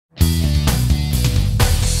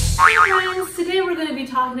Hi friends, today we're going to be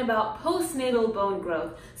talking about postnatal bone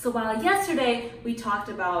growth. So while yesterday we talked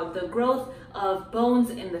about the growth of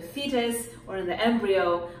bones in the fetus or in the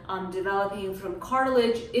embryo, developing from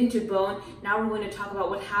cartilage into bone, now we're going to talk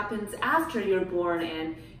about what happens after you're born and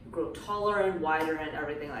you grow taller and wider and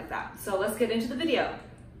everything like that. So let's get into the video.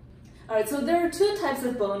 Alright, so there are two types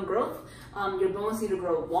of bone growth. Your bones need to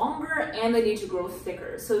grow longer and they need to grow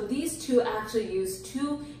thicker. So these two actually use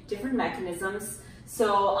two different mechanisms.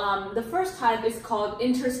 So the first type is called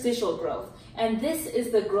interstitial growth, and this is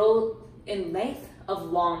the growth in length of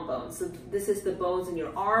long bones. So this is the bones in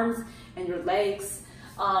your arms and your legs.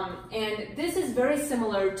 And this is very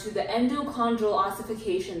similar to the endochondral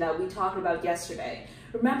ossification that we talked about yesterday.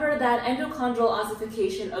 Remember that endochondral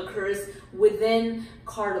ossification occurs within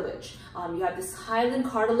cartilage. You have this hyaline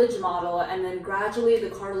cartilage model, and then gradually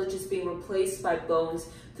the cartilage is being replaced by bones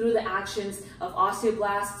through the actions of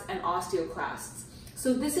osteoblasts and osteoclasts.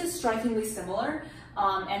 So this is strikingly similar,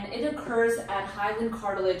 and it occurs at hyaline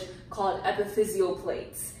cartilage called epiphysial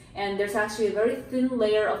plates. And there's actually a very thin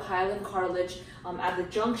layer of hyaline cartilage at the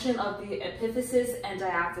junction of the epiphysis and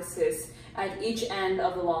diaphysis at each end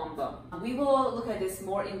of the long bone. We will look at this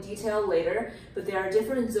more in detail later, but there are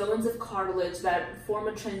different zones of cartilage that form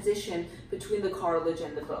a transition between the cartilage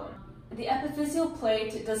and the bone. The epiphysial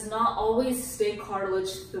plate does not always stay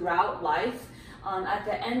cartilage throughout life. At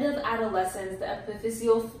the end of adolescence, the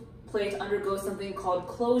epiphysial plate undergoes something called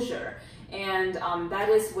closure, and that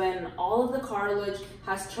is when all of the cartilage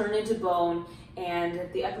has turned into bone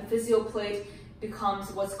and the epiphysial plate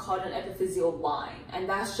becomes what's called an epiphyseal line, and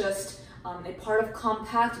that's just a part of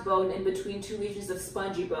compact bone in between two regions of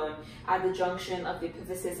spongy bone at the junction of the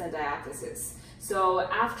epiphysis and diaphysis. So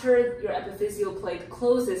after your epiphyseal plate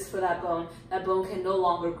closes for that bone can no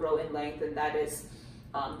longer grow in length, and that is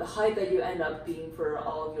the height that you end up being for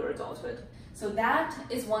all of your adulthood. So that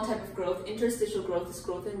is one type of growth. Interstitial growth is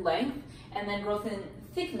growth in length, and then growth in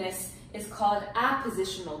thickness is called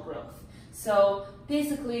appositional growth. So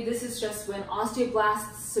basically this is just when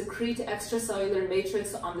osteoblasts secrete extracellular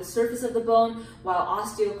matrix on the surface of the bone, while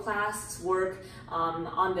osteoclasts work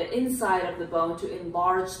on the inside of the bone to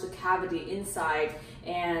enlarge the cavity inside,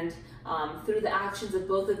 and through the actions of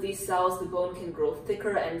both of these cells, the bone can grow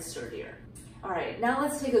thicker and sturdier. All right, now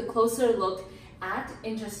let's take a closer look at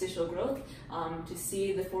interstitial growth to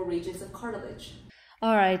see the four regions of cartilage.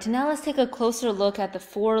 All right, now let's take a closer look at the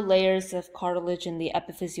four layers of cartilage in the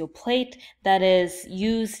epiphyseal plate that is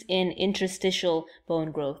used in interstitial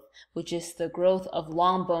bone growth, which is the growth of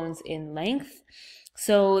long bones in length.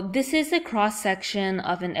 So this is a cross-section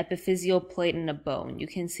of an epiphyseal plate in a bone. You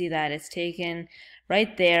can see that it's taken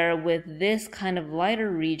right there with this kind of lighter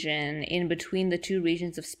region in between the two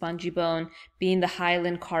regions of spongy bone being the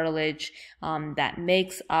hyaline cartilage that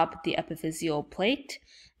makes up the epiphyseal plate.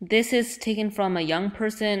 This is taken from a young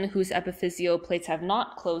person whose epiphyseal plates have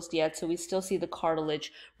not closed yet, so we still see the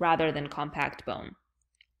cartilage rather than compact bone.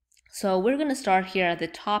 So we're going to start here at the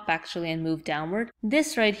top actually and move downward.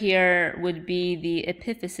 This right here would be the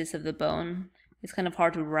epiphysis of the bone. It's kind of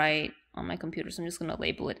hard to write on my computer, so I'm just going to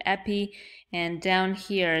label it epi. And down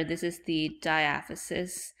here, this is the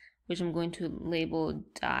diaphysis, which I'm going to label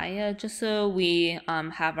dia, just so we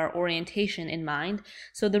have our orientation in mind.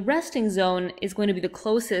 So the resting zone is going to be the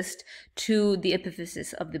closest to the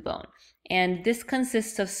epiphysis of the bone. And this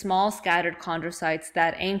consists of small scattered chondrocytes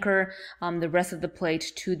that anchor the rest of the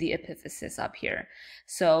plate to the epiphysis up here.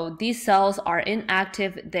 So these cells are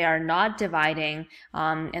inactive, they are not dividing,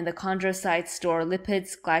 and the chondrocytes store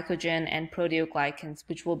lipids, glycogen, and proteoglycans,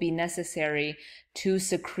 which will be necessary to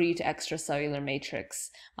secrete extracellular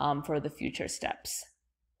matrix for the future steps.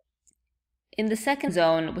 In the second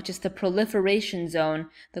zone, which is the proliferation zone,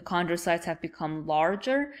 the chondrocytes have become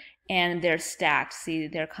larger and they're stacked. See,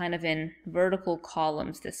 they're kind of in vertical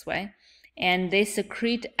columns this way, and they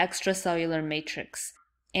secrete extracellular matrix.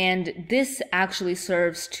 And this actually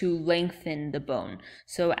serves to lengthen the bone.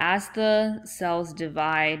 So as the cells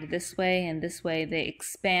divide this way and this way, they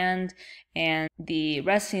expand, and the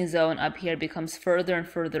resting zone up here becomes further and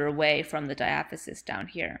further away from the diaphysis down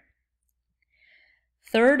here.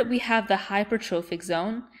 Third, we have the hypertrophic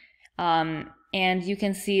zone. And you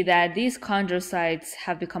can see that these chondrocytes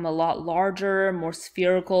have become a lot larger, more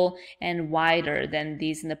spherical, and wider than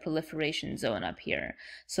these in the proliferation zone up here.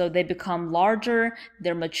 So they become larger,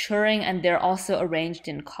 they're maturing, and they're also arranged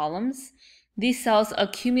in columns. These cells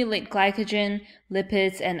accumulate glycogen,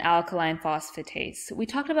 lipids, and alkaline phosphatase. We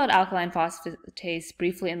talked about alkaline phosphatase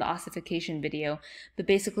briefly in the ossification video, but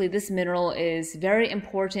basically this mineral is very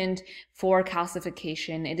important for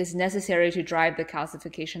calcification. It is necessary to drive the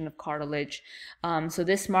calcification of cartilage. So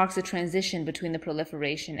this marks a transition between the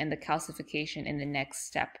proliferation and the calcification in the next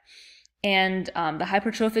step. And the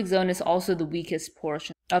hypertrophic zone is also the weakest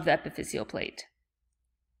portion of the epiphyseal plate.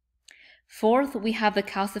 Fourth, we have the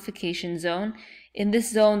calcification zone. In this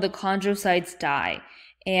zone, the chondrocytes die,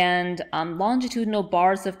 and longitudinal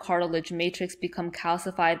bars of cartilage matrix become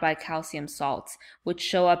calcified by calcium salts, which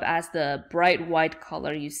show up as the bright white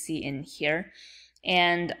color you see in here.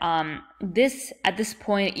 And at this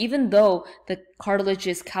point, even though the cartilage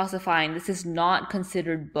is calcifying, this is not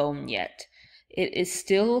considered bone yet. It is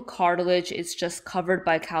still cartilage, it's just covered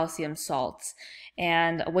by calcium salts.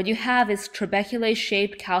 And what you have is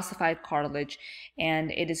trabeculate-shaped calcified cartilage,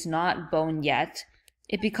 and it is not bone yet.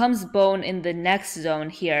 It becomes bone in the next zone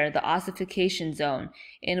here, the ossification zone,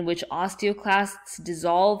 in which osteoclasts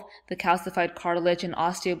dissolve the calcified cartilage and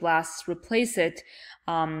osteoblasts replace it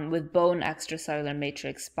with bone extracellular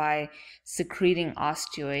matrix by secreting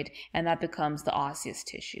osteoid, and that becomes the osseous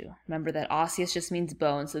tissue. Remember that osseous just means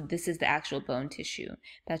bone, so this is the actual bone tissue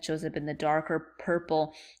that shows up in the darker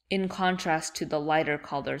purple in contrast to the lighter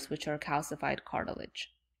colors, which are calcified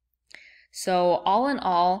cartilage. So all in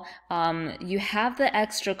all, you have the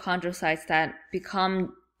extra chondrocytes that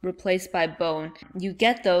become replaced by bone. You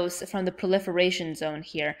get those from the proliferation zone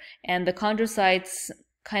here, and the chondrocytes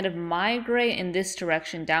kind of migrate in this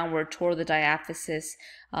direction downward toward the diaphysis,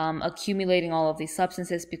 accumulating all of these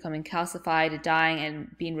substances, becoming calcified, dying, and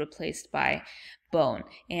being replaced by bone.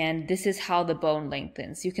 And this is how the bone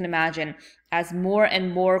lengthens. You can imagine as more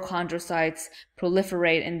and more chondrocytes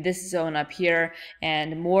proliferate in this zone up here,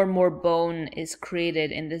 and more bone is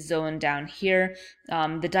created in this zone down here,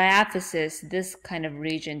 the diaphysis, this kind of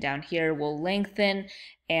region down here, will lengthen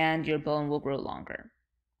and your bone will grow longer.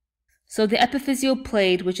 So the epiphyseal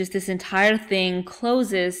plate, which is this entire thing,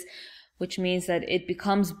 closes, which means that it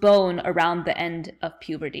becomes bone around the end of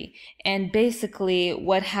puberty. And basically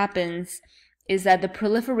what happens is that the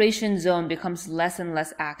proliferation zone becomes less and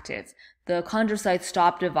less active. The chondrocytes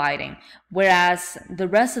stop dividing, whereas the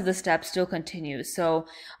rest of the steps still continue. So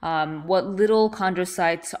what little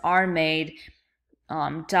chondrocytes are made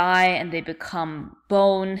die and they become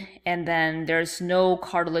bone, and then there's no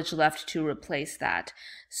cartilage left to replace that.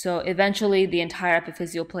 So eventually the entire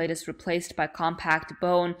epiphyseal plate is replaced by compact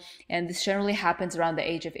bone, and this generally happens around the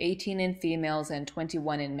age of 18 in females and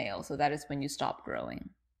 21 in males, so that is when you stop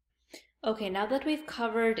growing. Okay, now that we've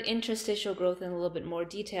covered interstitial growth in a little bit more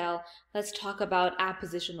detail, let's talk about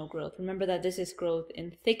appositional growth. Remember that this is growth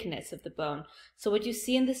in thickness of the bone. So what you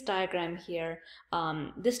see in this diagram here,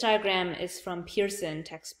 this diagram is from Pearson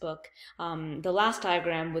textbook. The last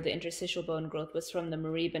diagram with the interstitial bone growth was from the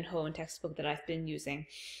Marie Ben-Hohen textbook that I've been using.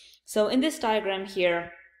 So in this diagram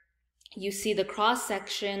here, you see the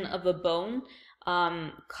cross-section of a bone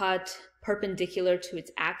cut perpendicular to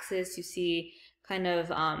its axis. You see kind of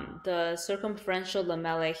the circumferential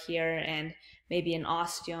lamellae here and maybe an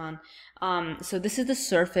osteon. So this is the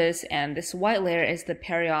surface, and this white layer is the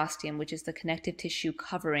periosteum, which is the connective tissue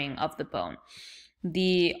covering of the bone.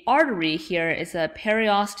 The artery here is a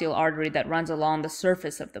periosteal artery that runs along the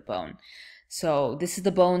surface of the bone. So this is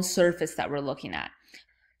the bone surface that we're looking at.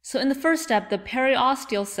 So in the first step, the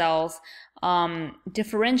periosteal cells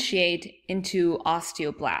differentiate into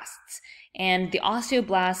osteoblasts. And the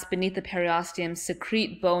osteoblasts beneath the periosteum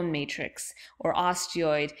secrete bone matrix or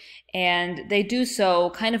osteoid, and they do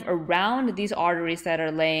so kind of around these arteries that are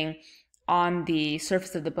laying on the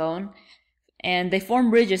surface of the bone, and they form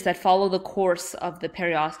ridges that follow the course of the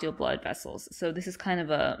periosteal blood vessels. So this is kind of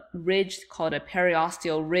a ridge called a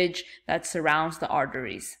periosteal ridge that surrounds the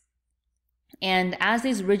arteries. And as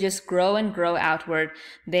these ridges grow and grow outward,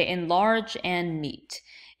 they enlarge and meet.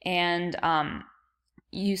 And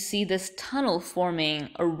you see this tunnel forming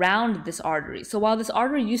around this artery. So while this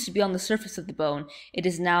artery used to be on the surface of the bone, it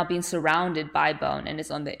is now being surrounded by bone and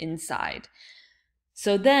is on the inside.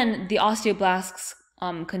 So then the osteoblasts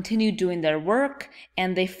continue doing their work,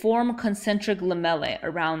 and they form concentric lamellae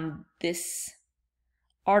around this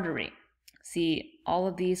artery. See, all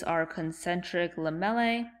of these are concentric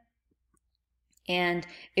lamellae, and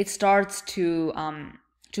it starts to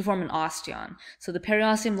to form an osteon. So the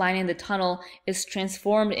periosteum lining the tunnel is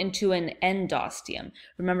transformed into an endosteum.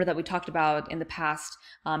 Remember that we talked about in the past,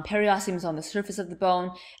 periosteum is on the surface of the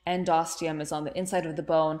bone, endosteum is on the inside of the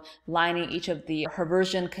bone, lining each of the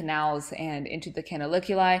Haversian canals and into the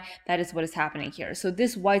canaliculi. That is what is happening here. So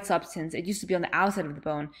this white substance, it used to be on the outside of the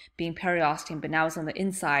bone, being periosteum, but now it's on the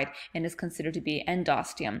inside and is considered to be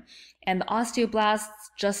endosteum. And the osteoblasts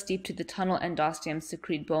just deep to the tunnel endosteum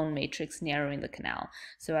secrete bone matrix, narrowing the canal.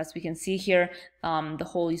 So as we can see here, the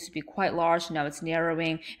hole used to be quite large, now it's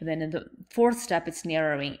narrowing, and then in the fourth step it's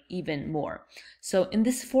narrowing even more. So in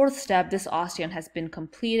this fourth step, this osteon has been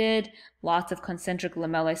completed. Lots of concentric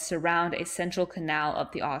lamellae surround a central canal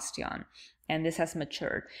of the osteon, and this has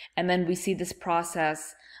matured. And then we see this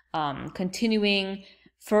process continuing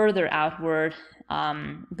further outward.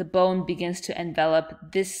 The bone begins to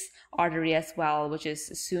envelop this artery as well, which is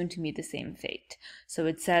soon to meet the same fate. So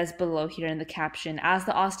it says below here in the caption, as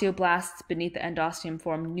the osteoblasts beneath the endosteum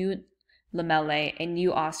form new lamellae, a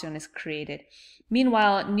new osteon is created.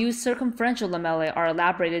 Meanwhile, new circumferential lamellae are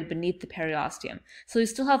elaborated beneath the periosteum. So you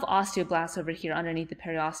still have osteoblasts over here underneath the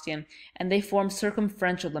periosteum, and they form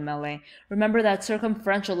circumferential lamellae. Remember that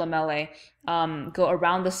circumferential lamellae go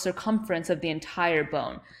around the circumference of the entire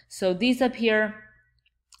bone. So these up here,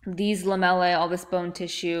 these lamellae, all this bone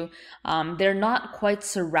tissue, they're not quite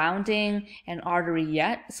surrounding an artery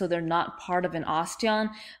yet, so they're not part of an osteon.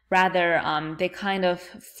 Rather, they kind of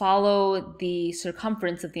follow the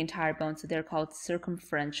circumference of the entire bone, so they're called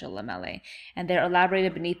circumferential lamellae. And they're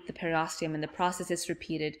elaborated beneath the periosteum, and the process is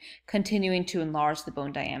repeated, continuing to enlarge the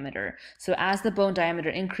bone diameter. So as the bone diameter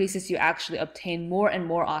increases, you actually obtain more and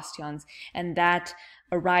more osteons, and that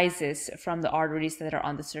arises from the arteries that are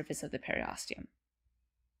on the surface of the periosteum.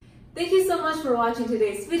 Thank you so much for watching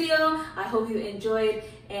today's video. I hope you enjoyed,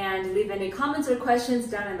 and leave any comments or questions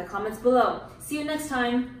down in the comments below. See you next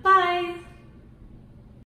time. Bye!